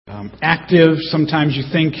active. Sometimes you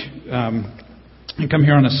think, you come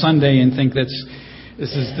here on a Sunday and think this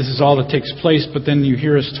is all that takes place, but then you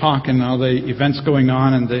hear us talk and all the events going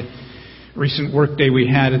on and the recent work day we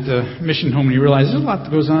had at the mission home, and you realize there's a lot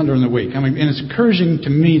that goes on during the week. And it's encouraging to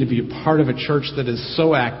me to be a part of a church that is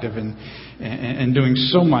so active and doing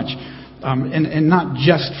so much. And not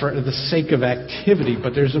just for the sake of activity,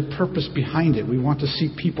 but there's a purpose behind it. We want to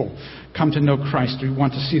see people come to know Christ. We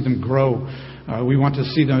want to see them grow. We want to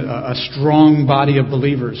see a strong body of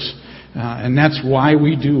believers. And that's why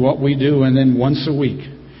we do what we do. And then once a week,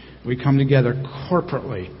 we come together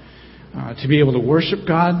corporately to be able to worship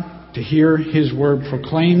God, to hear His Word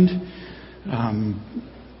proclaimed,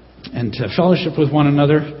 and to fellowship with one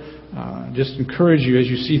another. Just encourage you as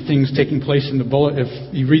you see things taking place in the bulletin.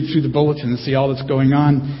 If you read through the bulletin and see all that's going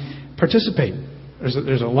on, participate.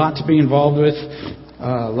 There's a lot to be involved with,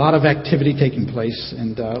 a lot of activity taking place,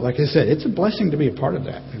 and like I said, it's a blessing to be a part of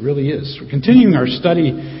that. It really is. We're continuing our study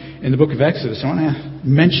in the book of Exodus. I want to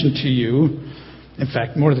mention to you, in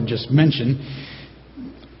fact, more than just mention,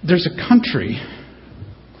 there's a country,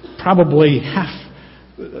 probably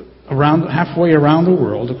halfway around the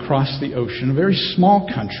world, across the ocean, a very small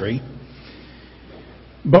country,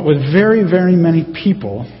 but with very, very many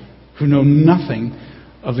people who know nothing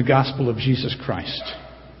of the gospel of Jesus Christ.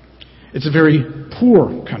 It's a very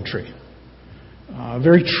poor country, a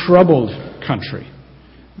very troubled country.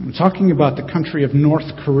 I'm talking about the country of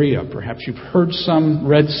North Korea. Perhaps you've heard some,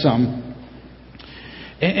 read some.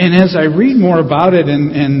 And as I read more about it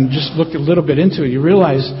and just look a little bit into it, you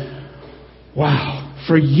realize, wow,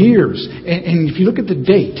 for years, and if you look at the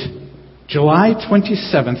date, July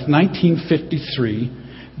 27th, 1953,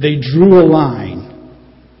 they drew a line.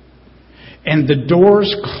 And the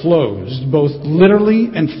doors closed, both literally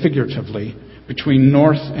and figuratively, between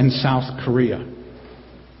North and South Korea.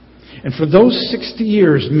 And for those 60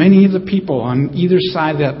 years, many of the people on either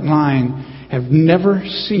side of that line have never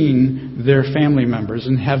seen their family members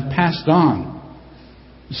and have passed on.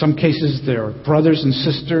 In some cases, their brothers and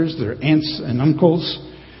sisters, their aunts and uncles,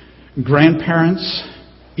 grandparents,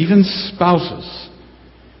 even spouses,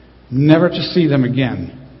 never to see them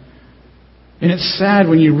again. And it's sad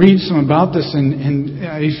when you read some about this, and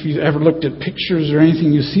if you've ever looked at pictures or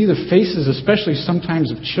anything, you see the faces, especially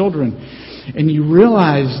sometimes of children, and you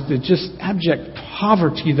realize the just abject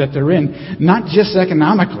poverty that they're in, not just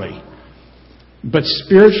economically, but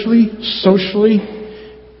spiritually, socially.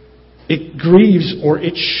 It grieves, or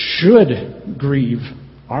it should grieve,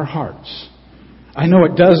 our hearts. I know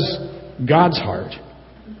it does God's heart.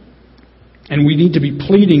 And we need to be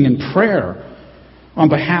pleading in prayer on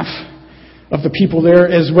behalf of the people there,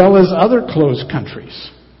 as well as other closed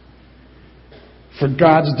countries, for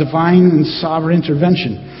God's divine and sovereign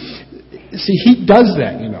intervention. See, He does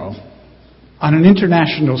that, on an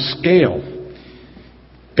international scale.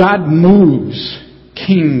 God moves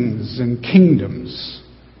kings and kingdoms.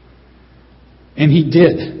 And He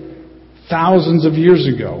did. Thousands of years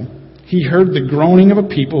ago, He heard the groaning of a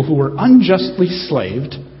people who were unjustly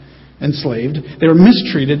enslaved. They were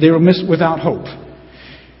mistreated. They were without hope.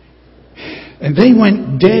 And they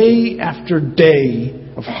went day after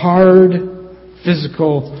day of hard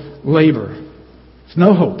physical labor. There's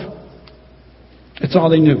no hope. It's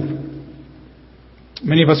all they knew.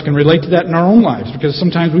 Many of us can relate to that in our own lives, because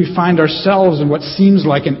sometimes we find ourselves in what seems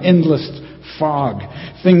like an endless fog.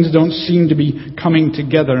 Things don't seem to be coming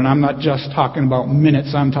together. And I'm not just talking about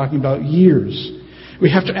minutes. I'm talking about years.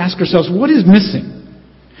 We have to ask ourselves, what is missing?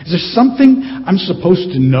 Is there something I'm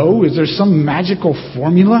supposed to know? Is there some magical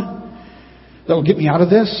formula that will get me out of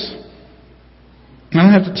this? I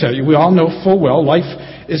don't have to tell you, we all know full well life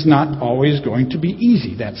is not always going to be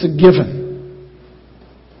easy. That's a given.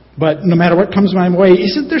 But no matter what comes my way,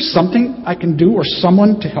 isn't there something I can do or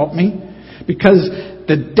someone to help me? Because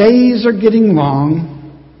the days are getting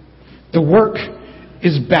long, the work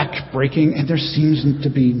is back-breaking, and there seems to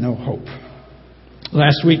be no hope.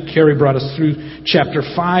 Last week, Carrie brought us through chapter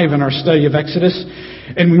 5 in our study of Exodus,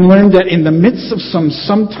 and we learned that in the midst of some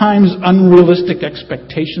sometimes unrealistic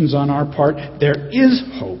expectations on our part, there is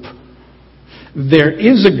hope. There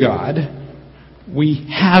is a God. We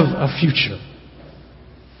have a future.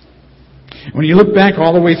 When you look back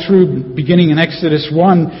all the way through, beginning in Exodus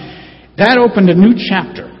 1, that opened a new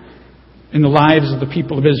chapter in the lives of the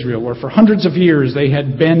people of Israel, where for hundreds of years they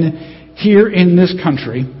had been here in this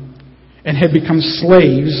country and had become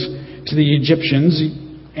slaves to the Egyptians,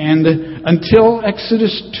 and until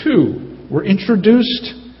Exodus 2 were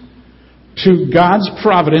introduced to God's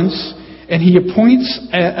providence, and He appoints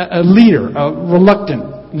a leader, a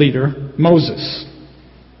reluctant leader, Moses.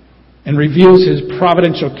 and reveals his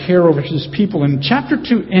providential care over his people. And chapter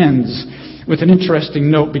 2 ends with an interesting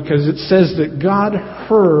note, because it says that God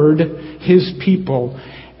heard his people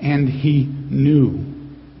and he knew.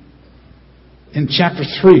 In chapter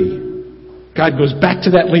 3, God goes back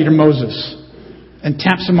to that leader Moses and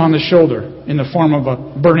taps him on the shoulder in the form of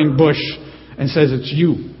a burning bush and says, "It's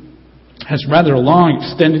you." Has rather a long,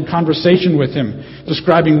 extended conversation with him,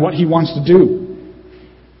 describing what he wants to do.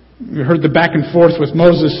 We heard the back and forth with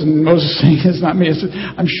Moses, and Moses saying, "It's not me." I said,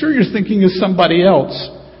 "I'm sure you're thinking of somebody else."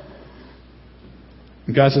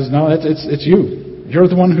 And God says, "No, it's you. You're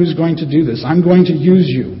the one who's going to do this. I'm going to use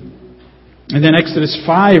you." And then Exodus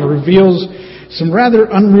 5 reveals some rather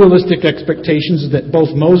unrealistic expectations that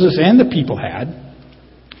both Moses and the people had.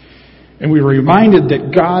 And we were reminded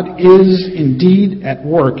that God is indeed at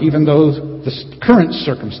work, even though the current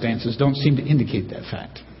circumstances don't seem to indicate that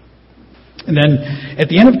fact. And then at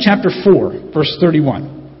the end of chapter 4, verse 31,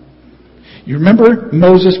 you remember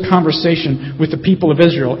Moses' conversation with the people of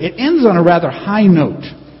Israel. It ends on a rather high note,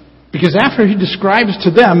 because after he describes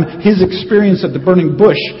to them his experience at the burning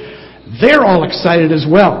bush, they're all excited as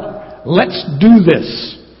well. Let's do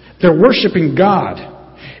this. They're worshiping God.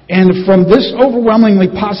 And from this overwhelmingly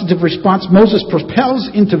positive response, Moses propels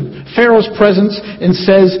into Pharaoh's presence and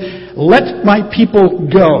says, "Let my people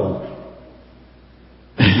go."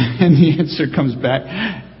 And the answer comes back,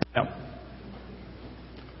 "No."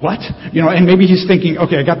 What? And maybe he's thinking,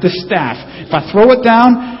 okay, I got this staff. If I throw it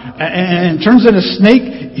down and it turns into a snake,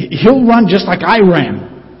 he'll run just like I ran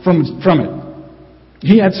from it.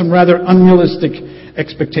 He had some rather unrealistic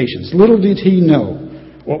expectations. Little did he know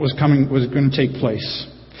what was going to take place.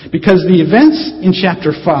 Because the events in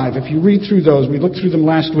chapter 5, if you read through those, we looked through them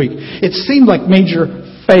last week, it seemed like major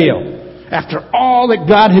fail. After all that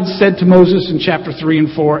God had said to Moses in chapter 3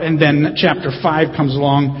 and 4, and then chapter 5 comes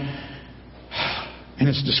along, and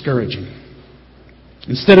it's discouraging.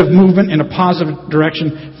 Instead of movement in a positive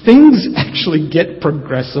direction, things actually get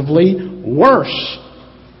progressively worse.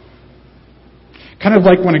 Kind of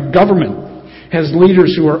like when a government has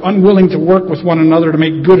leaders who are unwilling to work with one another to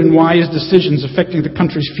make good and wise decisions affecting the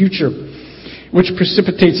country's future, which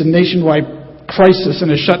precipitates a nationwide crisis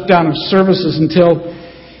and a shutdown of services until,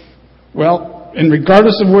 and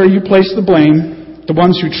regardless of where you place the blame, the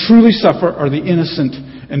ones who truly suffer are the innocent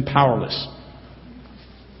and powerless.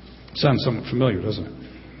 Sounds somewhat familiar, doesn't it?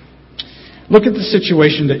 Look at the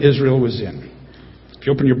situation that Israel was in. If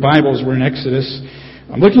you open your Bibles, we're in Exodus.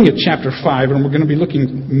 I'm looking at chapter 5, and we're going to be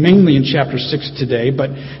looking mainly in chapter 6 today. But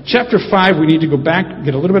chapter 5, we need to go back,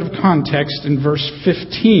 get a little bit of context in verse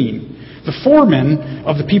 15. The foremen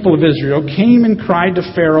of the people of Israel came and cried to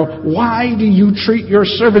Pharaoh, "Why do you treat your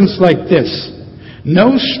servants like this?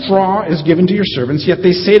 No straw is given to your servants, yet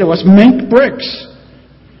they say to us, 'Make bricks.'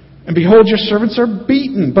 And behold, your servants are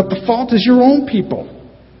beaten, but the fault is your own people."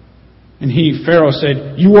 And Pharaoh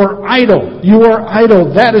said, "You are idle. You are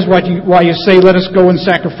idle. That is why you say, 'Let us go and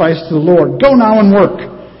sacrifice to the Lord.' Go now and work.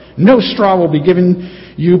 No straw will be given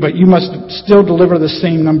you, but you must still deliver the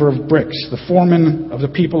same number of bricks." The foremen of the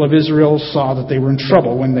people of Israel saw that they were in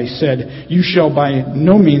trouble when they said, "You shall by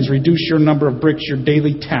no means reduce your number of bricks. Your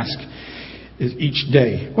daily task is each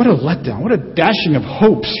day." What a letdown. What a dashing of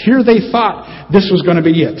hopes. Here they thought this was going to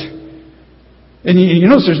be it. And you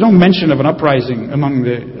notice there's no mention of an uprising among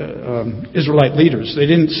the Israelite leaders. They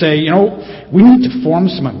didn't say, we need to form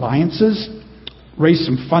some alliances, raise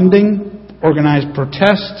some funding, organize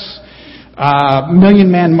protests,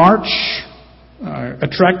 million-man march,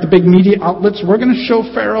 attract the big media outlets. We're going to show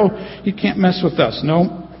Pharaoh you can't mess with us.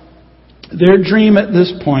 No. Their dream at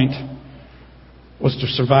this point was to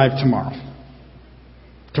survive tomorrow.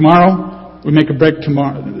 Tomorrow, we make a brick.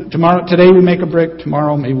 Today we make a brick.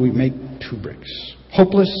 Tomorrow, maybe we make 2 bricks.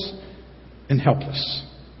 Hopeless and helpless.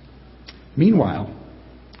 Meanwhile,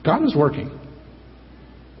 God was working.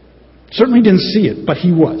 Certainly didn't see it, but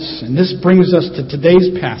He was. And this brings us to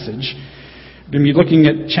today's passage. We're going to be looking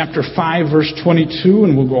at chapter 5, verse 22,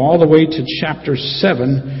 and we'll go all the way to chapter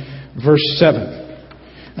 7, verse 7.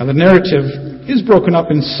 Now, the narrative is broken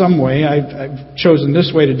up in some way. I've chosen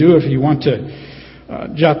this way to do it. If you want to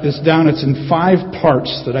jot this down, it's in 5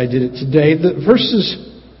 parts that I did it today. The verses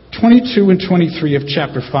 22 and 23 of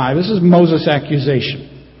chapter 5. This is Moses' accusation.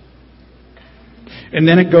 And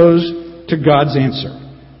then it goes to God's answer.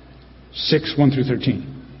 6, 1 through 13.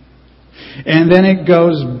 And then it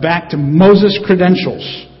goes back to Moses'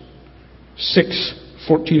 credentials. 6,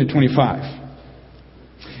 14 to 25.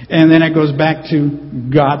 And then it goes back to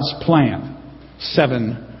God's plan.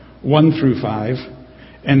 7, 1 through 5.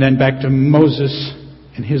 And then back to Moses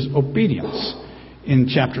and his obedience in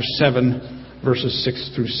chapter 7, verses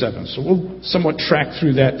 6 through 7. So we'll somewhat track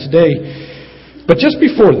through that today. But just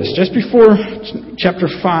before this, just before chapter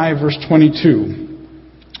 5, verse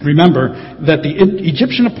 22, remember that the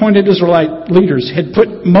Egyptian appointed Israelite leaders had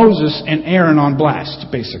put Moses and Aaron on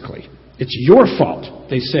blast, basically. It's your fault,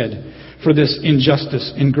 they said, for this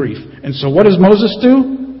injustice and grief. And so what does Moses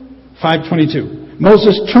do? 5:22.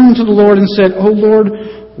 Moses turned to the Lord and said, "O Lord,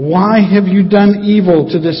 why have you done evil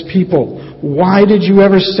to this people? Why did you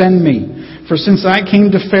ever send me? For since I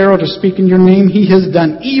came to Pharaoh to speak in your name, he has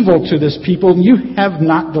done evil to this people, and you have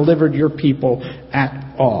not delivered your people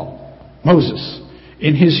at all." Moses,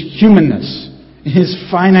 in his humanness, in his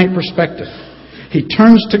finite perspective, he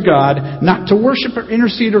turns to God, not to worship or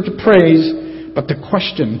intercede or to praise, but to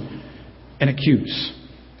question and accuse.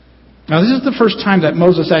 Now, this is the first time that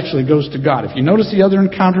Moses actually goes to God. If you notice the other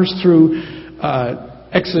encounters through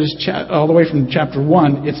Exodus all the way from chapter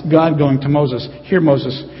 1, it's God going to Moses. Here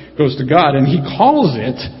Moses goes to God, and he calls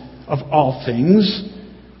it, of all things,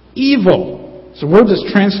 evil. It's a word that's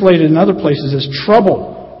translated in other places as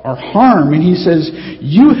trouble or harm, and he says,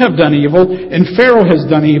 you have done evil, and Pharaoh has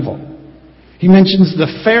done evil. He mentions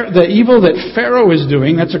the evil that Pharaoh is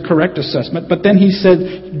doing. That's a correct assessment. But then he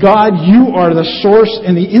said, God, you are the source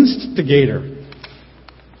and the instigator.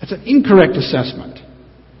 That's an incorrect assessment.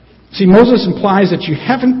 See, Moses implies that you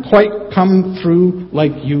haven't quite come through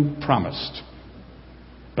like you promised.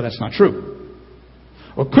 But that's not true.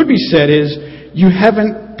 What could be said is, you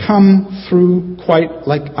haven't come through quite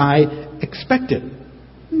like I expected.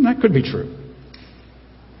 That could be true.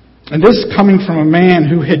 And this coming from a man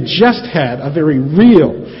who had just had a very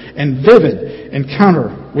real and vivid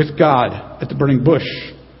encounter with God at the burning bush,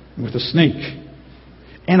 with a snake,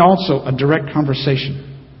 and also a direct conversation.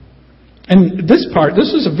 And this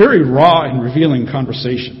is a very raw and revealing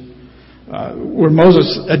conversation, where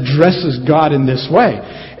Moses addresses God in this way.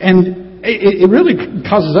 And it really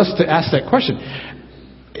causes us to ask that question.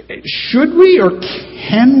 Should we or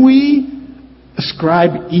can we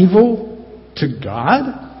ascribe evil to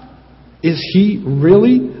God? Is he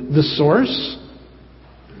really the source?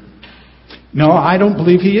 No, I don't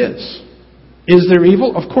believe he is. Is there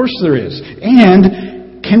evil? Of course there is.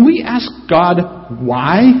 And can we ask God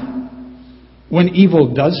why when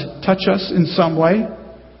evil does touch us in some way?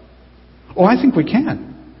 Oh, I think we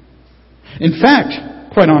can. In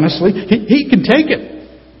fact, quite honestly, he can take it.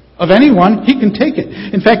 Of anyone, he can take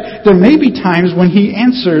it. In fact, there may be times when he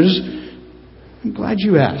answers, I'm glad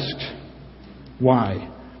you asked. Why?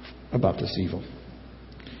 About this evil.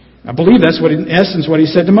 I believe that's in essence what he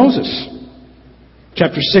said to Moses.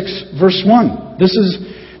 Chapter 6, verse 1. This is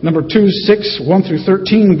number 2, 6, 1 through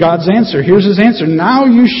 13, God's answer. Here's his answer. Now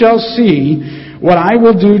you shall see what I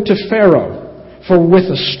will do to Pharaoh. For with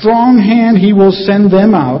a strong hand he will send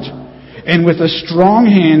them out, and with a strong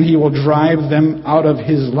hand he will drive them out of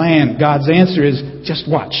his land. God's answer is, just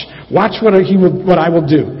watch. Watch what I will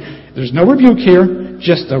do. There's no rebuke here,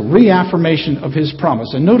 just a reaffirmation of his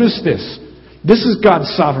promise. And notice this. This is God's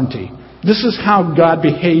sovereignty. This is how God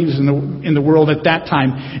behaves in the world at that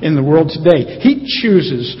time, in the world today. He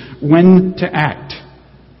chooses when to act.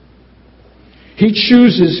 He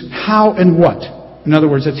chooses how and what. In other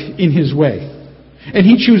words, it's in his way. And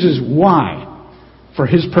he chooses why for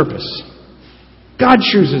his purpose. God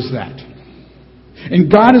chooses that. And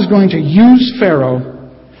God is going to use Pharaoh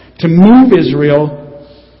to move Israel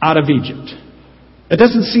out of Egypt. It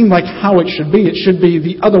doesn't seem like how it should be. It should be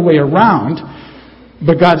the other way around.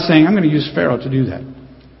 But God's saying, I'm going to use Pharaoh to do that.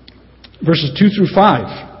 Verses 2 through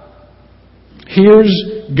 5. Here's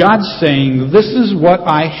God saying, this is what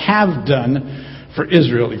I have done for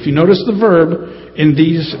Israel. If you notice the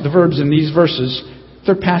verbs in these verses,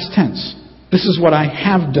 they're past tense. This is what I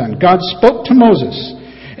have done. God spoke to Moses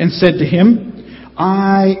and said to him,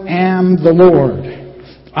 I am the Lord.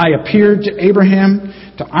 I appeared to Abraham,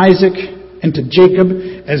 to Isaac, and to Jacob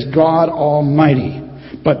as God Almighty.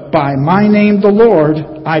 But by my name, the Lord,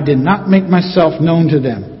 I did not make myself known to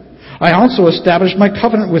them. I also established my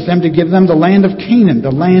covenant with them to give them the land of Canaan,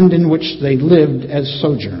 the land in which they lived as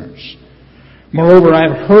sojourners. Moreover, I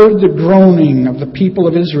have heard the groaning of the people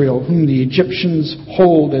of Israel, whom the Egyptians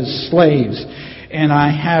hold as slaves, and I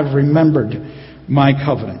have remembered my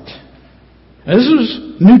covenant. Now, this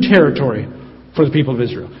was new territory for the people of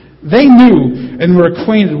Israel. They knew and were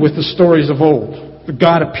acquainted with the stories of old.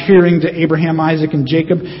 God appearing to Abraham, Isaac, and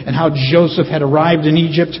Jacob, and how Joseph had arrived in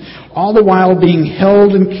Egypt, all the while being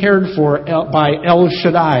held and cared for by El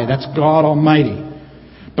Shaddai, that's God Almighty.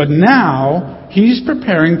 But now, he's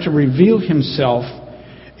preparing to reveal himself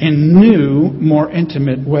in new, more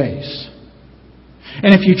intimate ways.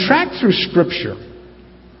 And if you track through Scripture,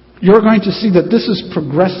 You're going to see that this is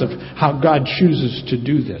progressive, how God chooses to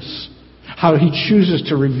do this. How He chooses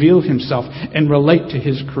to reveal Himself and relate to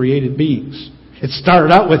His created beings. It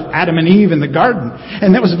started out with Adam and Eve in the garden,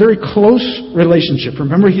 and that was a very close relationship.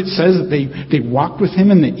 Remember, it says that they walked with Him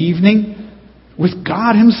in the evening, with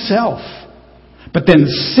God Himself. But then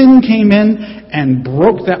sin came in and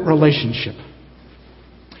broke that relationship.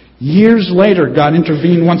 Years later, God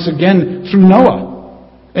intervened once again through Noah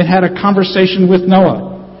and had a conversation with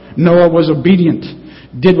Noah. Noah was obedient,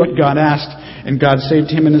 did what God asked, and God saved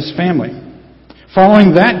him and his family.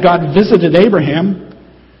 Following that, God visited Abraham,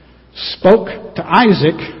 spoke to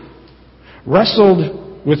Isaac,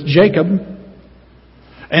 wrestled with Jacob,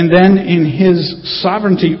 and then in His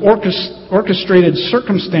sovereignty orchestrated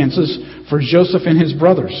circumstances for Joseph and his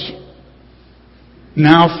brothers.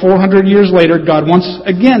 Now, 400 years later, God once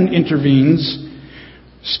again intervenes,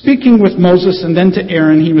 speaking with Moses and then to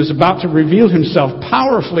Aaron. He was about to reveal Himself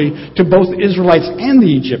powerfully to both the Israelites and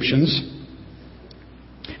the Egyptians,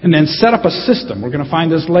 and then set up a system. We're going to find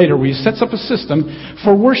this later, where He sets up a system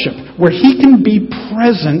for worship, where He can be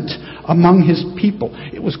present among His people.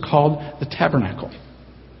 It was called the tabernacle.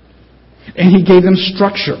 And He gave them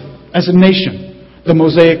structure as a nation, the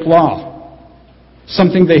Mosaic Law,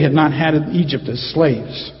 something they had not had in Egypt as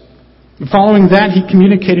slaves. And following that, He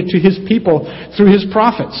communicated to His people through His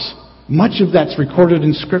prophets. Much of that's recorded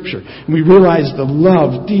in Scripture. And we realize the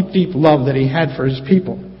love, deep, deep love that He had for His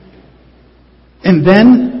people. And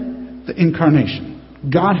then the incarnation.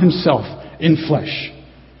 God Himself in flesh.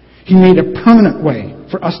 He made a permanent way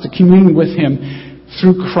for us to commune with Him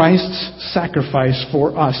through Christ's sacrifice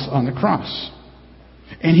for us on the cross.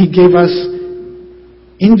 And He gave us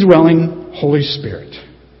indwelling Holy Spirit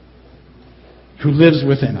who lives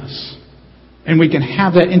within us. And we can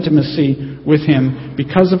have that intimacy with Him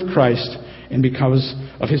because of Christ and because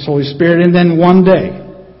of His Holy Spirit. And then one day,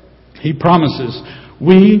 He promises,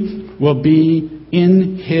 we will be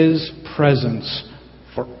in His presence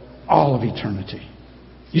for all of eternity.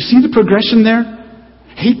 You see the progression there?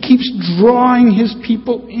 He keeps drawing His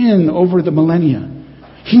people in over the millennia.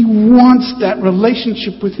 He wants that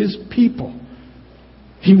relationship with His people.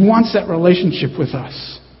 He wants that relationship with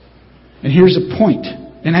us. And here's a point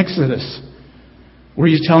in Exodus where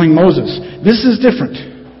He's telling Moses, this is different.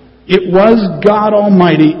 It was God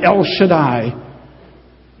Almighty, El Shaddai.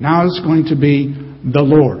 Now it's going to be the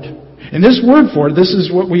Lord. And this word for it, this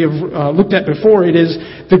is what we have looked at before. It is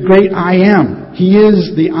the great I Am. He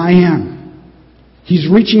is the I Am. He's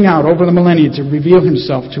reaching out over the millennia to reveal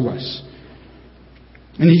Himself to us.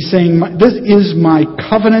 And He's saying, this is my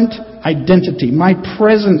covenant identity, my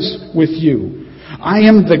presence with you. I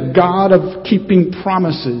am the God of keeping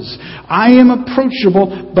promises. I am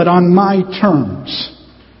approachable, but on my terms.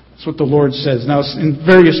 That's what the Lord says. Now, in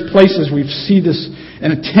various places we see this,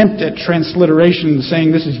 an attempt at transliteration,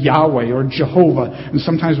 saying this is Yahweh or Jehovah. And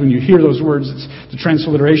sometimes when you hear those words, it's the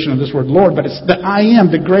transliteration of this word Lord. But it's the I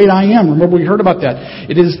Am, the great I Am. Remember, we heard about that.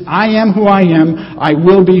 It is I am who I am. I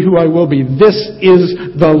will be who I will be. This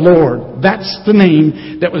is the Lord. That's the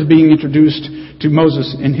name that was being introduced to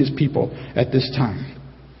Moses and his people at this time.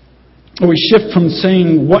 We shift from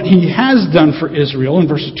saying what He has done for Israel in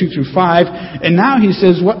verses 2 through 5, and now He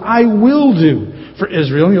says what I will do for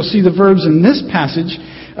Israel. And you'll see the verbs in this passage,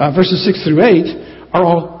 verses 6 through 8, are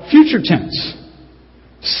all future tense.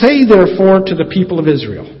 Say therefore to the people of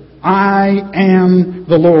Israel, I am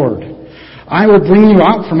the Lord. I will bring you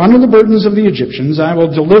out from under the burdens of the Egyptians. I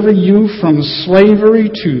will deliver you from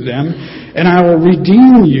slavery to them, and I will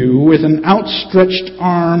redeem you with an outstretched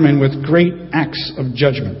arm and with great acts of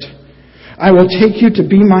judgment. I will take you to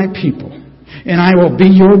be my people, and I will be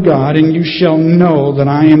your God, and you shall know that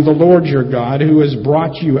I am the Lord your God, who has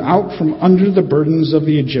brought you out from under the burdens of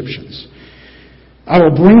the Egyptians. I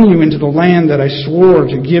will bring you into the land that I swore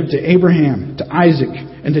to give to Abraham, to Isaac,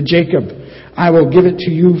 and to Jacob. I will give it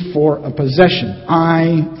to you for a possession. I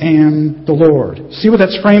am the Lord. See what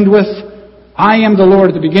that's framed with? I am the Lord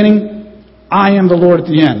at the beginning. I am the Lord at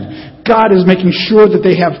the end. God is making sure that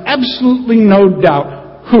they have absolutely no doubt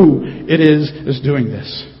who it is doing this.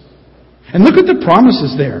 And look at the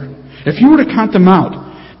promises there. If you were to count them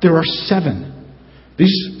out, there are 7.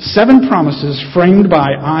 These 7 promises framed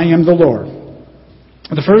by I am the Lord.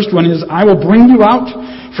 The first one is, I will bring you out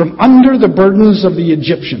from under the burdens of the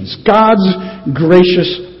Egyptians. God's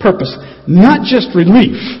gracious purpose. Not just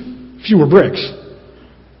relief, fewer bricks,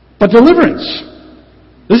 but deliverance.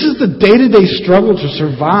 This is the day-to-day struggle to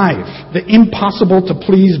survive, the impossible to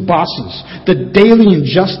please bosses, the daily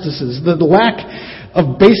injustices, the lack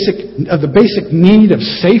of the basic need of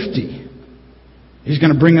safety. He's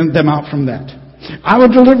going to bring them out from that. I will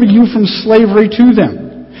deliver you from slavery to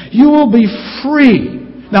them. You will be free.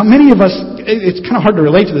 Now, many of us, it's kind of hard to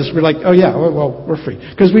relate to this. We're like, oh yeah, well, we're free.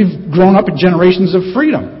 Because we've grown up in generations of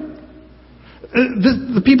freedom.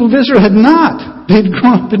 The people of Israel had not. They'd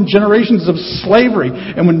grown up in generations of slavery.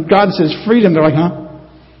 And when God says freedom, they're like, huh?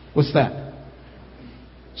 What's that?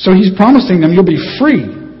 So He's promising them, you'll be free.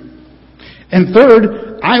 And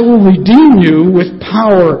third, I will redeem you with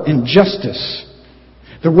power and justice.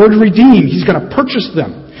 The word redeem, He's going to purchase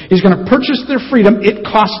them. He's going to purchase their freedom. It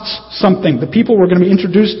costs something. The people were going to be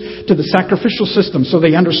introduced to the sacrificial system, so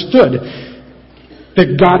they understood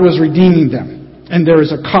that God was redeeming them. And there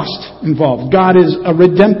is a cost involved. God is a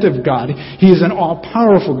redemptive God. He is an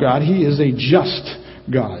all-powerful God. He is a just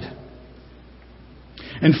God.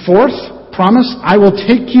 And fourth promise, I will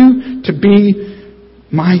take you to be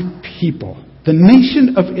my people. The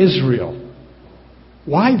nation of Israel.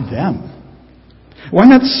 Why them? Why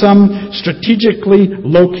not some strategically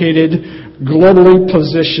located, globally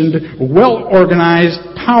positioned,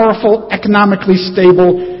 well-organized, powerful, economically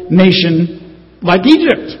stable nation like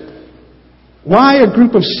Egypt? Why a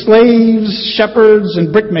group of slaves, shepherds,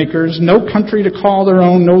 and brickmakers, no country to call their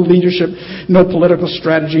own, no leadership, no political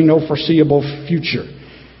strategy, no foreseeable future?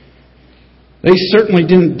 They certainly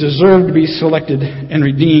didn't deserve to be selected and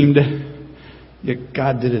redeemed, yet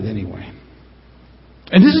God did it anyway.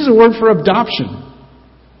 And this is a word for adoption.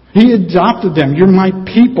 He adopted them. You're my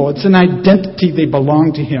people. It's an identity. They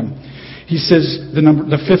belong to Him. He says,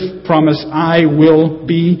 the fifth promise, I will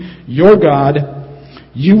be your God.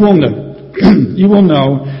 You will know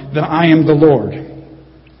that I am the Lord.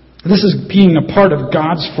 This is being a part of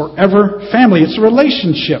God's forever family. It's a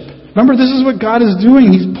relationship. Remember, this is what God is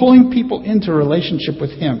doing. He's pulling people into a relationship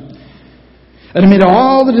with Him. And amid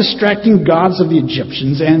all the distracting gods of the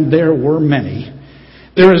Egyptians, and there were many,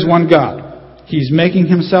 there is one God. He's making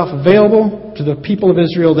Himself available to the people of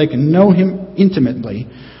Israel. They can know Him intimately,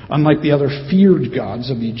 unlike the other feared gods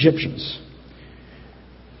of the Egyptians.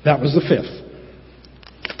 That was the fifth.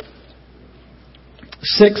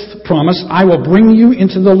 Sixth promise, I will bring you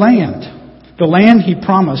into the land He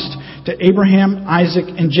promised to Abraham, Isaac,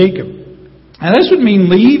 and Jacob. Now this would mean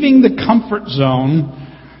leaving the comfort zone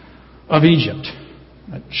of Egypt.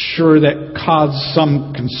 I'm sure that caused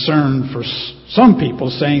some concern for some people,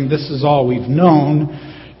 saying, this is all we've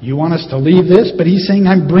known. You want us to leave this? But He's saying,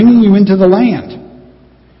 I'm bringing you into the land.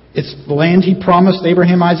 It's the land He promised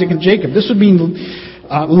Abraham, Isaac, and Jacob. This would mean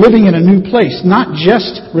living in a new place. Not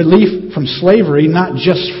just relief from slavery, not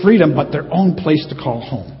just freedom, but their own place to call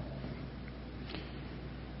home.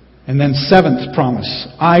 And then seventh promise,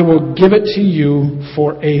 I will give it to you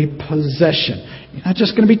for a possession. You're not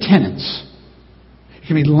just going to be tenants.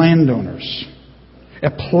 You're going to be landowners.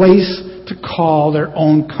 A place to call their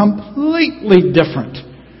own, completely different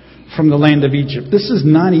from the land of Egypt. This is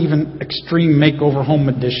not even extreme makeover home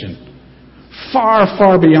edition. Far,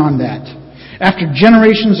 far beyond that. After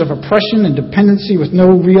generations of oppression and dependency with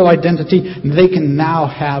no real identity, they can now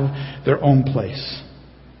have their own place.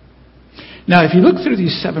 Now, if you look through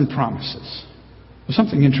these 7 promises, there's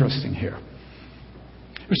something interesting here.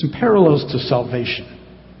 There's some parallels to salvation.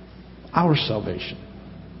 Our salvation.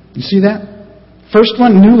 You see that? First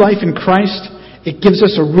one, new life in Christ. It gives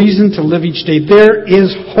us a reason to live each day. There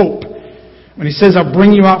is hope. When He says, I'll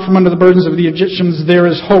bring you out from under the burdens of the Egyptians, there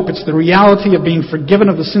is hope. It's the reality of being forgiven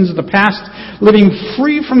of the sins of the past, living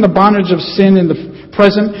free from the bondage of sin in the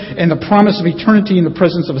present, and the promise of eternity in the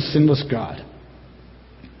presence of a sinless God.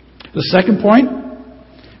 The second point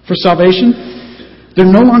for salvation, they're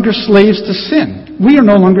no longer slaves to sin. We are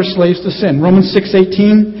no longer slaves to sin. Romans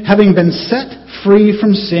 6:18, having been set free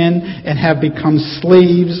from sin and have become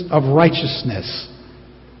slaves of righteousness.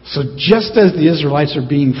 So just as the Israelites are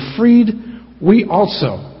being freed, we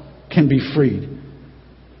also can be freed.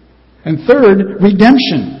 And third,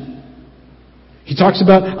 redemption. He talks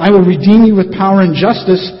about, I will redeem you with power and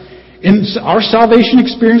justice. In our salvation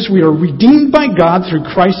experience, we are redeemed by God through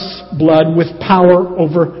Christ's blood with power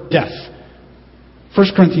over death.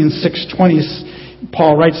 1 Corinthians 6:20,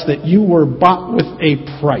 Paul writes that you were bought with a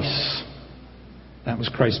price. That was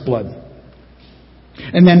Christ's blood.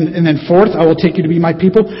 And then fourth, I will take you to be my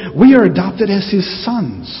people. We are adopted as His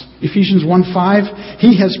sons. Ephesians 1:5,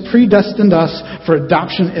 He has predestined us for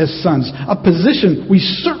adoption as sons. A position we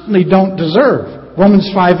certainly don't deserve. Romans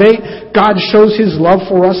 5:8, God shows His love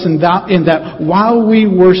for us in that while we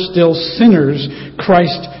were still sinners,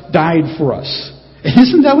 Christ died for us. And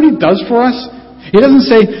isn't that what He does for us? He doesn't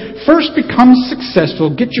say, first become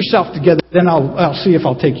successful, get yourself together, then I'll see if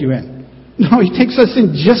I'll take you in. No, He takes us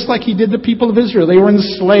in just like He did the people of Israel. They were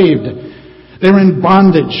enslaved. They were in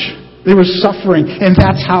bondage. They were suffering. And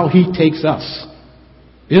that's how He takes us.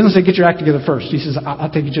 He doesn't say, get your act together first. He says, I'll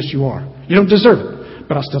take you just you are. You don't deserve it,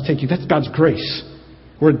 but I'll still take you. That's God's grace.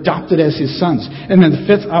 We're adopted as His sons. And then the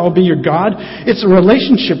fifth, I will be your God. It's a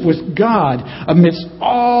relationship with God amidst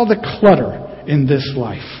all the clutter in this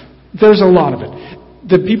life. There's a lot of it.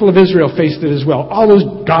 The people of Israel faced it as well. All those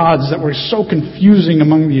gods that were so confusing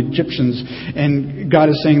among the Egyptians. And God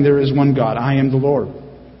is saying there is one God. I am the Lord.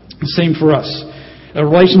 Same for us. A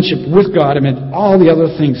relationship with God amid all the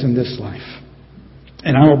other things in this life.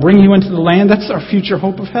 And I will bring you into the land. That's our future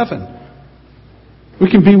hope of heaven. We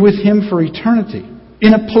can be with Him for eternity.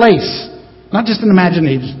 In a place, not just in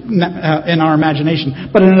our imagination,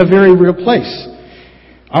 but in a very real place.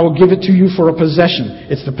 I will give it to you for a possession.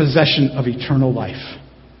 It's the possession of eternal life.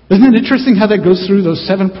 Isn't it interesting how that goes through those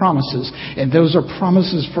 7 promises? And those are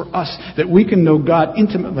promises for us that we can know God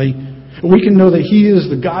intimately. We can know that He is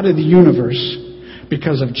the God of the universe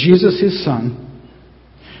because of Jesus, His Son,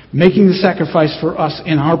 making the sacrifice for us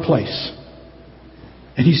in our place.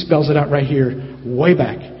 And He spells it out right here, way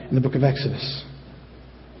back in the book of Exodus.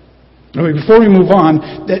 Okay, before we move on,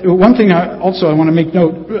 one thing I want to make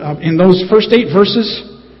note in those first 8 verses,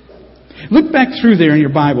 look back through there in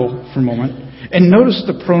your Bible for a moment and notice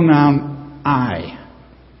the pronoun I.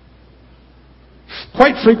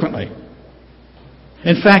 Quite frequently.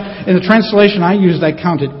 In fact, in the translation I used, I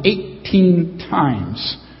counted 18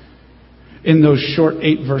 times in those short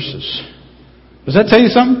 8 verses. Does that tell you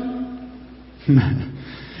something?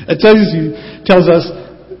 It tells us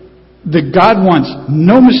that God wants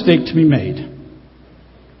no mistake to be made.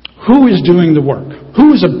 Who is doing the work?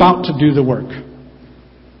 Who is about to do the work?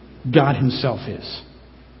 God Himself is.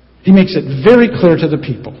 He makes it very clear to the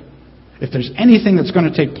people. If there's anything that's going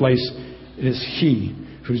to take place, it is He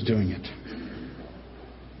who's doing it.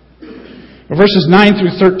 Verses 9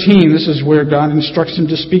 through 13, this is where God instructs him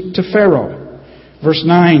to speak to Pharaoh. Verse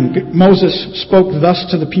 9, Moses spoke thus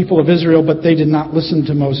to the people of Israel, but they did not listen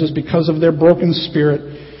to Moses because of their broken spirit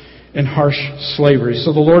and harsh slavery.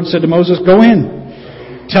 So the Lord said to Moses, go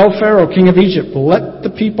in, tell Pharaoh, king of Egypt, let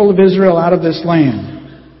the people of Israel out of this land.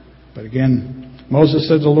 But again, Moses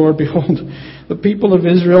said to the Lord, behold, the people of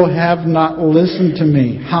Israel have not listened to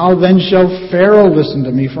me. How then shall Pharaoh listen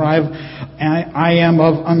to me? For I am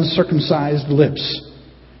of uncircumcised lips.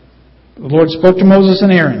 The Lord spoke to Moses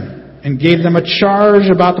and Aaron and gave them a charge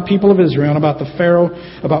about the people of Israel and about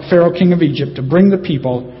Pharaoh, king of Egypt, to bring the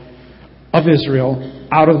people of Israel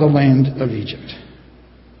out of the land of Egypt.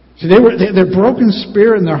 See, their broken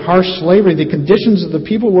spirit and their harsh slavery, the conditions of the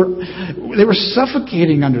people were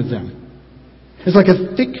suffocating under them. It's like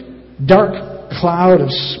a thick, dark cloud of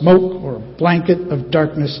smoke or a blanket of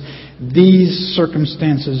darkness. These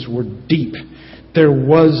circumstances were deep. There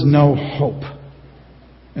was no hope.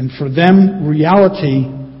 And for them, reality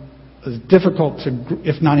is difficult to,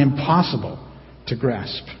 if not impossible, to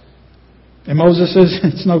grasp. And Moses says,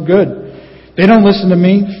 it's no good. They don't listen to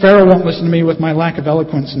me. Pharaoh won't listen to me with my lack of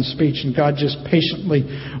eloquence and speech. And God just patiently,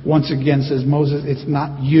 once again, says, Moses, it's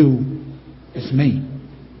not you. It's me.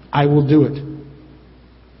 I will do it.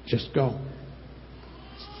 Just go.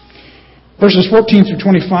 Verses 14 through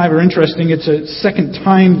 25 are interesting. It's a second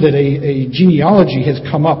time that a genealogy has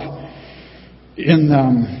come up in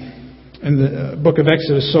the book of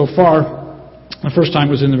Exodus so far. The first time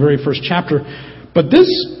was in the very first chapter. But this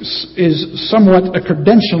is somewhat a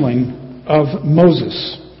credentialing of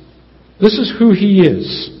Moses. This is who he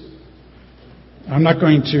is. I'm not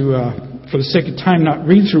going to, for the sake of time, not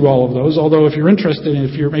read through all of those. Although if you're interested, and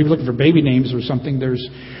if you're maybe looking for baby names or something, there's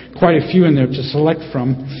quite a few in there to select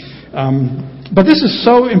from. But this is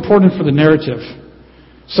so important for the narrative,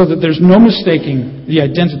 so that there's no mistaking the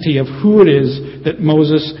identity of who it is that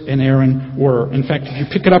Moses and Aaron were. In fact, if you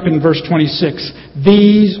pick it up in verse 26,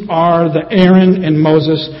 these are the Aaron and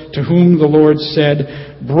Moses to whom the Lord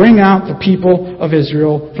said, bring out the people of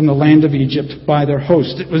Israel from the land of Egypt by their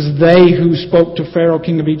host. It was they who spoke to Pharaoh,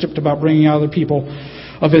 king of Egypt, about bringing out the people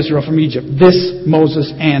of Israel from Egypt. This Moses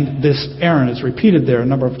and this Aaron is repeated there a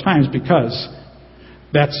number of times because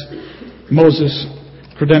that's Moses'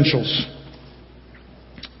 credentials.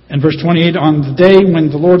 In verse 28, on the day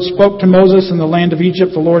when the Lord spoke to Moses in the land of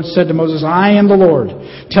Egypt, the Lord said to Moses, I am the Lord.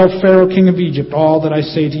 Tell Pharaoh, king of Egypt, all that I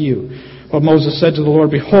say to you. But Moses said to the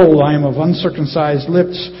Lord, behold, I am of uncircumcised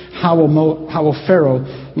lips. How will Pharaoh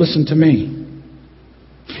listen to me?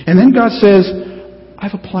 And then God says,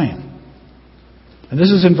 I have a plan. And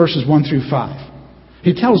this is in verses 1 through 5.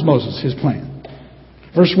 He tells Moses his plan.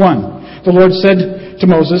 Verse 1, the Lord said to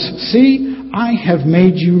Moses, see, I have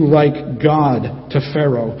made you like God to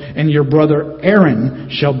Pharaoh, and your brother Aaron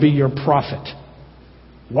shall be your prophet.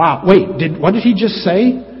 Wow, wait, what did he just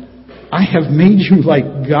say? I have made you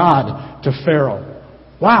like God to Pharaoh.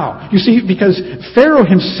 Wow. You see, because Pharaoh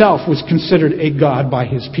himself was considered a god by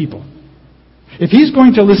his people. If he's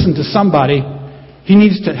going to listen to somebody, he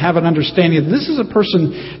needs to have an understanding that this is a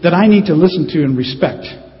person that I need to listen to and respect.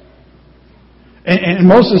 And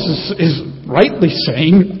Moses is rightly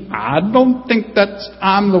saying, I don't think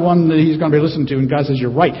I'm the one that he's going to be listening to. And God says,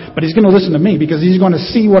 you're right. But he's going to listen to me because he's going to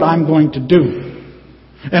see what I'm going to do.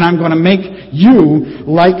 And I'm going to make you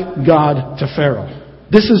like God to Pharaoh.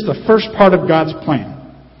 This is the first part of God's plan.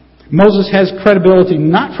 Moses has credibility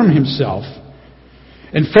not from himself.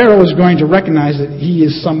 And Pharaoh is going to recognize that he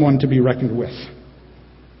is someone to be reckoned with.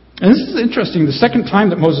 And this is interesting. The second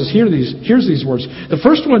time that Moses hears these words. The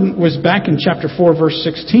first one was back in chapter 4, verse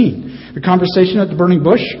 16. The conversation at the burning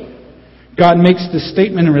bush. God makes this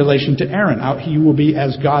statement in relation to Aaron. He will be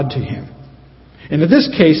as God to him. And in this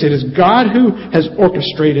case, it is God who has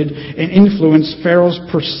orchestrated and influenced Pharaoh's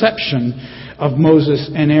perception of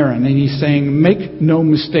Moses and Aaron. And he's saying, make no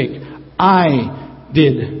mistake, I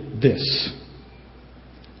did this.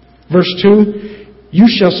 Verse 2, you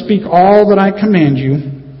shall speak all that I command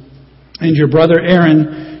you, and your brother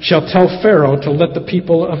Aaron shall tell Pharaoh to let the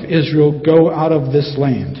people of Israel go out of this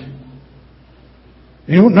land.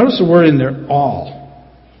 You notice the word in there, all.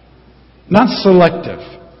 Not selective,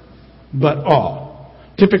 but all.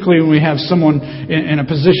 Typically when we have someone in a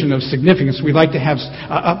position of significance, we like to have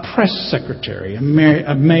a press secretary. A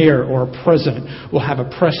mayor or a president will have a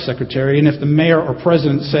press secretary. And if the mayor or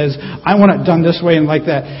president says, I want it done this way and like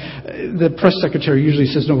that, the press secretary usually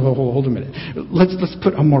says, no, hold a minute. Let's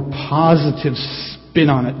put a more positive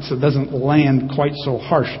spin on it so it doesn't land quite so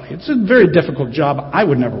harshly. It's a very difficult job. I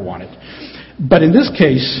would never want it. But in this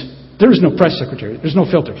case, there is no press secretary. There's no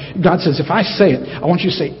filter. God says, if I say it, I want you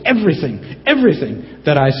to say everything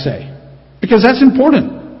that I say. Because that's important.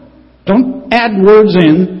 Don't add words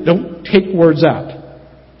in. Don't take words out.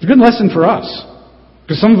 It's a good lesson for us.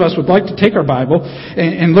 Because some of us would like to take our Bible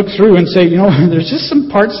and look through and say, there's just some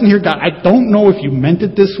parts in here, God, I don't know if you meant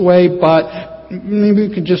it this way, but maybe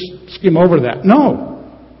we could just skim over that. No.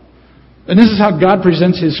 And this is how God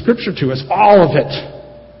presents His Scripture to us. All of it.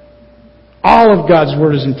 All of God's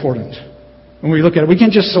Word is important. When we look at it, we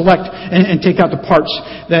can't just select and take out the parts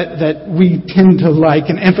that we tend to like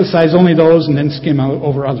and emphasize only those and then skim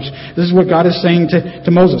over others. This is what God is saying to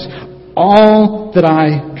Moses. All that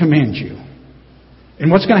I command you. And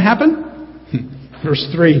what's going to happen? Verse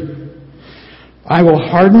 3. I will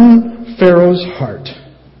harden Pharaoh's heart.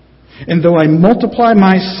 And though I multiply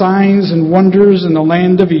my signs and wonders in the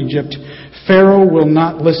land of Egypt, Pharaoh will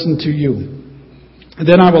not listen to you.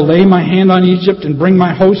 Then I will lay my hand on Egypt and bring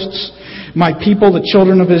my hosts, my people, the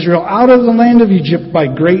children of Israel, out of the land of Egypt by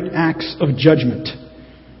great acts of judgment.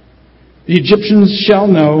 The Egyptians shall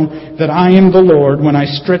know that I am the Lord when I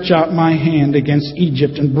stretch out my hand against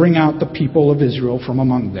Egypt and bring out the people of Israel from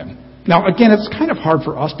among them. Now, again, it's kind of hard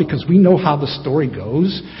for us because we know how the story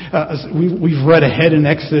goes. We've read ahead in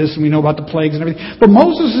Exodus and we know about the plagues and everything. But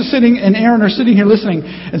Moses is sitting and Aaron are sitting here listening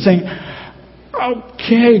and saying,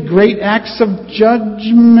 okay, great acts of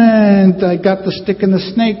judgment. I got the stick and the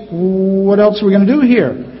snake. What else are we going to do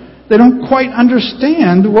here? They don't quite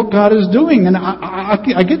understand what God is doing. And I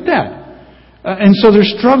get that. And so they're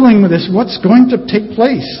struggling with this. What's going to take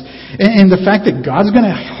place? And the fact that God's going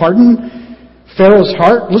to harden Pharaoh's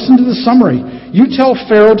heart. Listen to the summary. You tell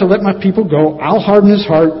Pharaoh to let my people go. I'll harden his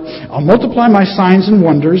heart. I'll multiply my signs and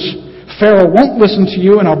wonders. Pharaoh won't listen to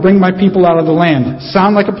you, and I'll bring my people out of the land.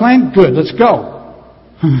 Sound like a plan? Good, let's go.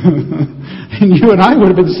 And you and I would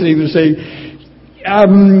have been sitting there saying,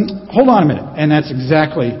 hold on a minute. And that's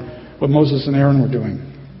exactly what Moses and Aaron were doing.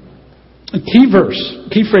 A key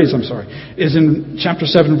phrase, is in chapter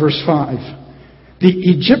 7, verse 5. The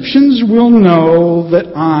Egyptians will know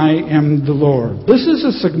that I am the Lord. This is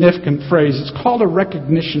a significant phrase. It's called a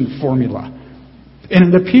recognition formula.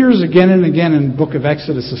 And it appears again and again in the book of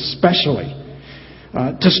Exodus especially,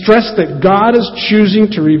 to stress that God is choosing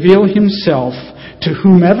to reveal Himself to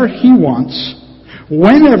whomever He wants,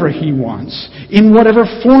 whenever He wants, in whatever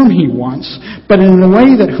form He wants, but in a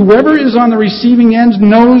way that whoever is on the receiving end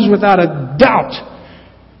knows without a doubt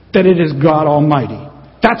that it is God Almighty.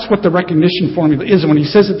 That's what the recognition formula is. And when He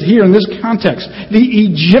says it here in this context, the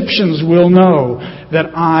Egyptians will know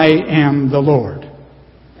that I am the Lord.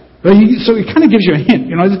 So it kind of gives you a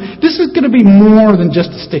hint. This is going to be more than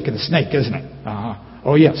just a stick and a snake, isn't it?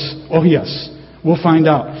 Oh yes. We'll find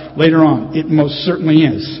out later on. It most certainly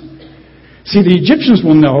is. See, the Egyptians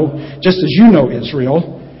will know, just as you know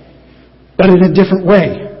Israel, but in a different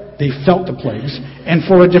way. They felt the plagues, and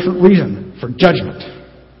for a different reason, for judgment.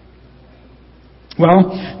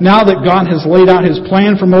 Well, now that God has laid out His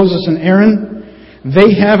plan for Moses and Aaron,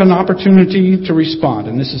 they have an opportunity to respond.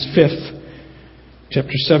 And this is 5th,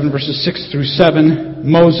 chapter 7, verses 6 through 7.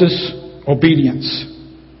 Moses, obedience.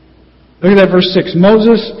 Look at that verse 6.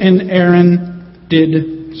 Moses and Aaron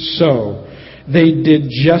did so. They did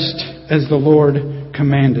just as the Lord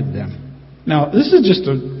commanded them. Now, this is just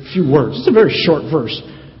a few words. It's a very short verse.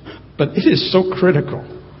 But it is so critical.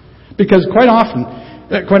 Because quite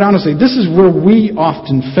honestly, this is where we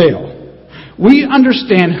often fail. We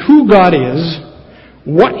understand who God is,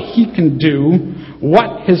 what He can do,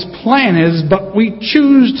 what His plan is, but we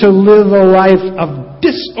choose to live a life of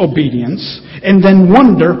disobedience and then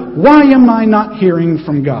wonder, why am I not hearing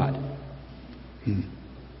from God?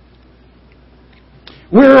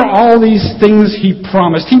 Where are all these things He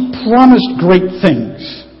promised? He promised great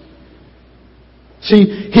things.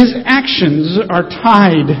 See, His actions are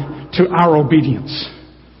tied to our obedience.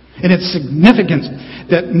 And it's significant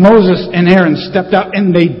that Moses and Aaron stepped out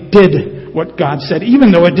and they did what God said,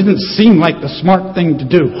 even though it didn't seem like the smart thing to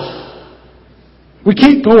do. We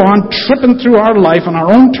can't go on tripping through our life on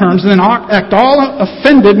our own terms and then act all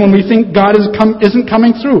offended when we think God isn't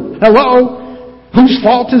coming through. Hello? Whose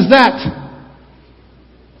fault is that?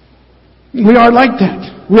 We are like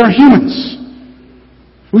that. We are humans.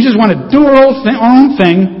 We just want to do our own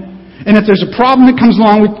thing, and if there's a problem that comes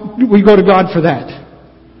along, we go to God for that.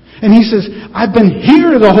 And He says, I've been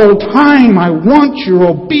here the whole time. I want your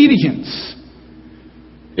obedience.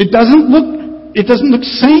 It doesn't look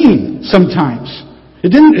sane sometimes.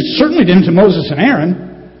 It certainly didn't to Moses and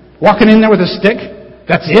Aaron. Walking in there with a stick.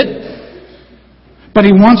 That's it. But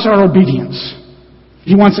He wants our obedience.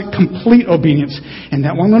 He wants a complete obedience. And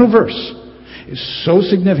that one little verse is so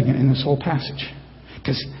significant in this whole passage.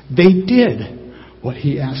 Because they did what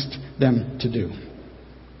He asked them to do.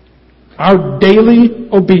 Our daily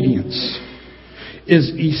obedience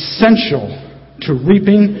is essential to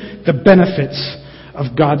reaping the benefits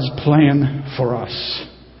of God's plan for us.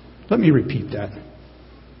 Let me repeat that.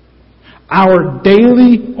 Our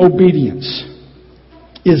daily obedience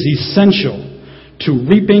is essential to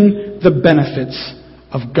reaping the benefits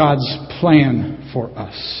of God's plan for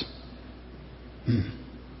us.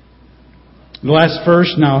 The last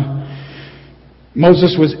verse now.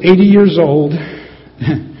 Moses was 80 years old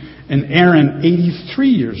and Aaron 83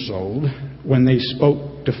 years old when they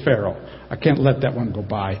spoke to Pharaoh. I can't let that one go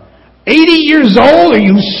by. 80 years old? Are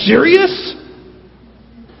you serious?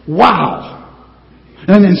 Wow.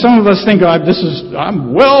 And then some of us think,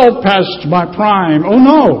 I'm well past my prime. Oh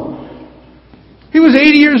no. He was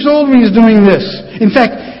 80 years old when he was doing this. In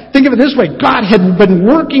fact, think of it this way. God had been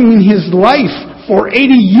working in his life for 80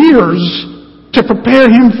 years to prepare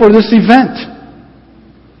him for this event.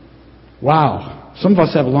 Wow. Some of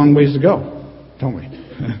us have a long ways to go, don't we?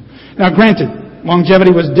 Now, granted,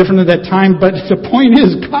 longevity was different at that time, but the point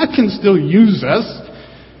is, God can still use us.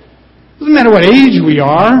 Doesn't matter what age we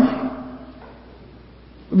are.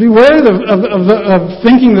 Beware of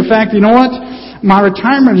thinking the fact, you know what? My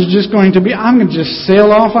retirement is just going to be, I'm going to just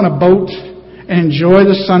sail off on a boat and enjoy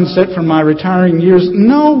the sunset from my retiring years.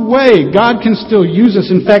 No way. God can still use us.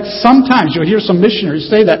 In fact, sometimes you'll hear some missionaries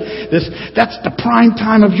say that's the prime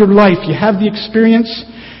time of your life. You have the experience.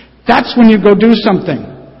 That's when you go do something.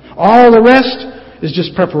 All the rest is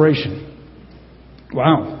just preparation.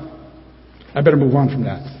 Wow. I better move on from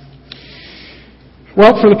that.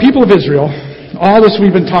 Well, for the people of Israel, all this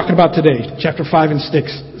we've been talking about today, chapter 5 and 6,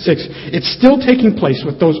 it's still taking place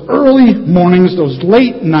with those early mornings, those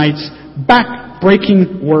late nights,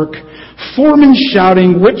 back-breaking work, foremen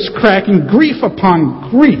shouting, whips cracking, grief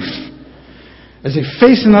upon grief, as they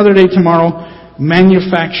face another day tomorrow,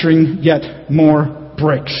 manufacturing yet more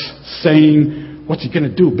bricks, saying, what's he going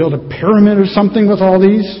to do, build a pyramid or something with all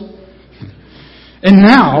these? And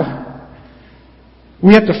now,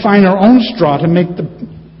 we have to find our own straw to make the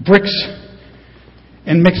bricks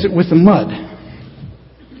and mix it with the mud.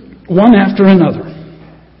 One after another.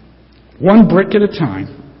 One brick at a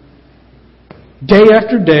time. Day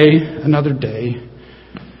after day, another day,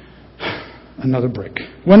 another brick.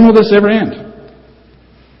 When will this ever end?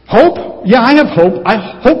 Hope? Yeah, I have hope.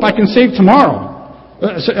 I hope I can save tomorrow.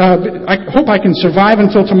 I hope I can survive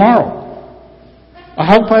until tomorrow. I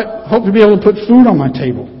hope to be able to put food on my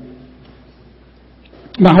table.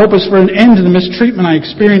 My hope is for an end to the mistreatment I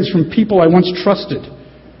experienced from people I once trusted.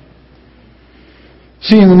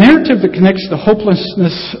 See, in the narrative that connects the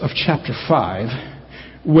hopelessness of chapter 5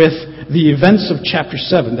 with the events of chapter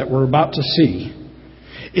 7 that we're about to see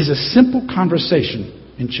is a simple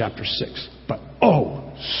conversation in chapter 6. But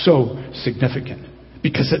oh, so significant.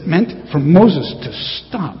 Because it meant for Moses to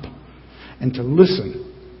stop and to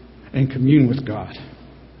listen and commune with God.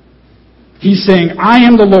 He's saying, I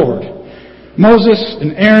am the Lord Moses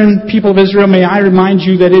and Aaron, people of Israel, may I remind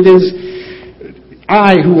you that it is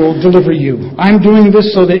I who will deliver you. I'm doing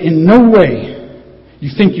this so that in no way you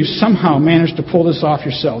think you somehow managed to pull this off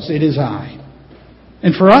yourselves. It is I.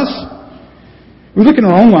 And for us, we look in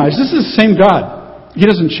our own lives. This is the same God. He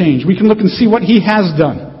doesn't change. We can look and see what He has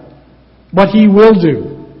done, what He will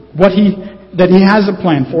do, that He has a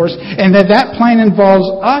plan for us, and that plan involves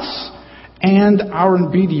us and our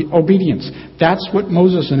obedience. That's what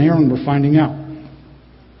Moses and Aaron were finding out.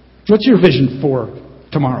 What's your vision for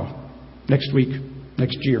tomorrow, next week,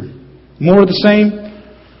 next year? More of the same?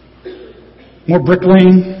 More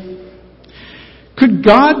bricklaying? Could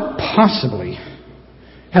God possibly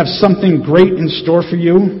have something great in store for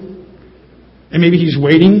you? And maybe He's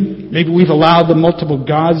waiting. Maybe we've allowed the multiple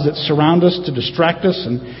gods that surround us to distract us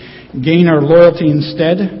and gain our loyalty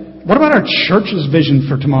instead. What about our church's vision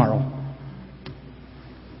for tomorrow?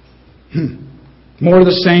 More of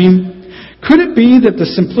the same? Could it be that the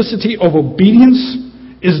simplicity of obedience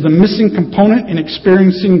is the missing component in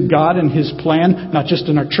experiencing God and His plan, not just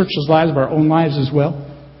in our church's lives, but our own lives as well?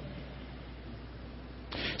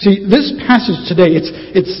 See, this passage today,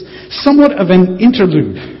 it's somewhat of an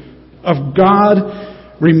interlude of God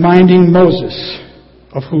reminding Moses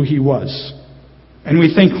of who He was. And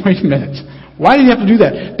we think, wait a minute, why did He have to do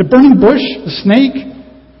that? The burning bush, the snake,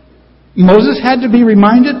 Moses had to be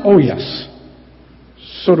reminded? Oh yes.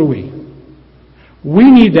 So do we.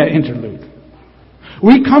 We need that interlude.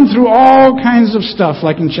 We come through all kinds of stuff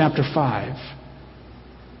like in chapter 5.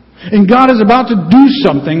 And God is about to do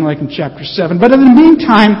something like in chapter 7. But in the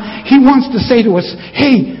meantime, He wants to say to us,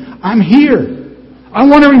 hey, I'm here. I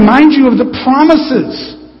want to remind you of the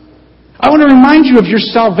promises. I want to remind you of your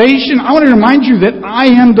salvation. I want to remind you that I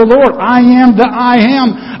am the Lord. I am the I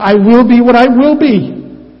am. I will be what I will be.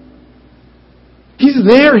 He's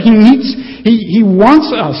there. He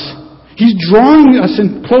wants us. He's drawing us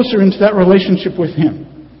closer into that relationship with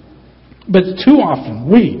Him. But too often,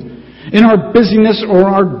 we, in our busyness or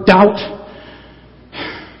our doubt,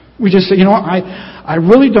 we just say, I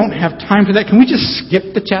really don't have time for that. Can we just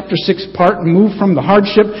skip the chapter 6 part and move from the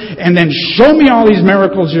hardship and then show me all these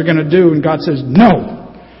miracles you're going to do? And God says,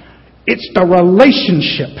 no. It's the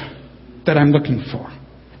relationship that I'm looking for.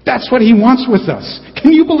 That's what He wants with us.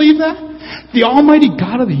 Can you believe that? The Almighty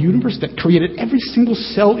God of the universe that created every single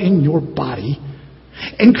cell in your body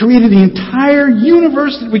and created the entire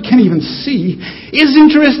universe that we can't even see is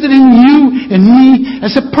interested in you and me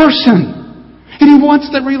as a person. And He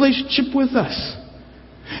wants that relationship with us.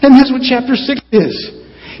 And that's what chapter 6 is.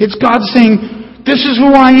 It's God saying, this is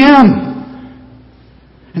who I am.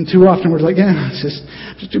 And too often we're like, I'm just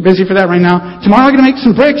too busy for that right now. Tomorrow I'm going to make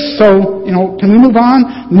some bricks, so, can we move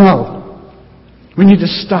on? No. We need to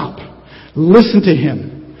stop. Listen to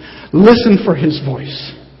Him. Listen for His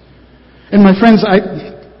voice. And my friends,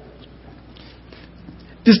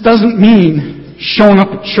 this doesn't mean showing up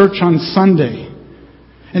at church on Sunday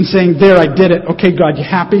and saying, there, I did it. Okay, God, you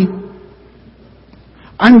happy?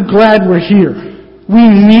 I'm glad we're here. We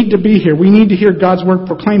need to be here. We need to hear God's Word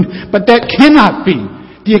proclaimed. But that cannot be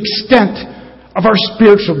the extent of our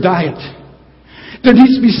spiritual diet. There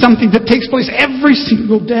needs to be something that takes place every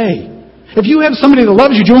single day. If you have somebody that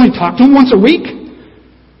loves you, do you only talk to them once a week?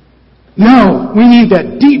 No, we need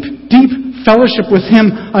that deep, deep fellowship with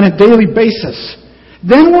Him on a daily basis.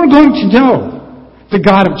 Then we're going to know the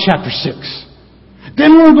God of chapter 6.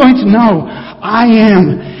 Then we're going to know I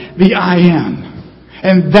am the I am.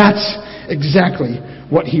 And that's exactly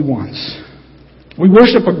what He wants. We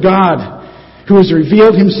worship a God who has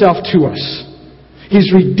revealed Himself to us.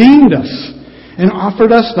 He's redeemed us and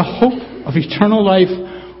offered us the hope of eternal life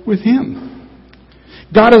with Him.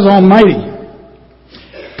 God is almighty,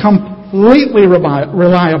 completely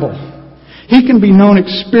reliable. He can be known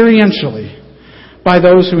experientially by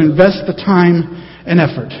those who invest the time and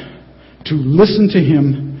effort to listen to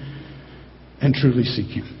Him and truly seek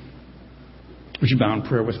Him. Would you bow in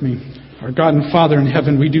prayer with me? Our God and Father in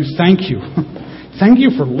heaven, we do thank You. Thank You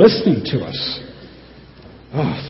for listening to us. Oh,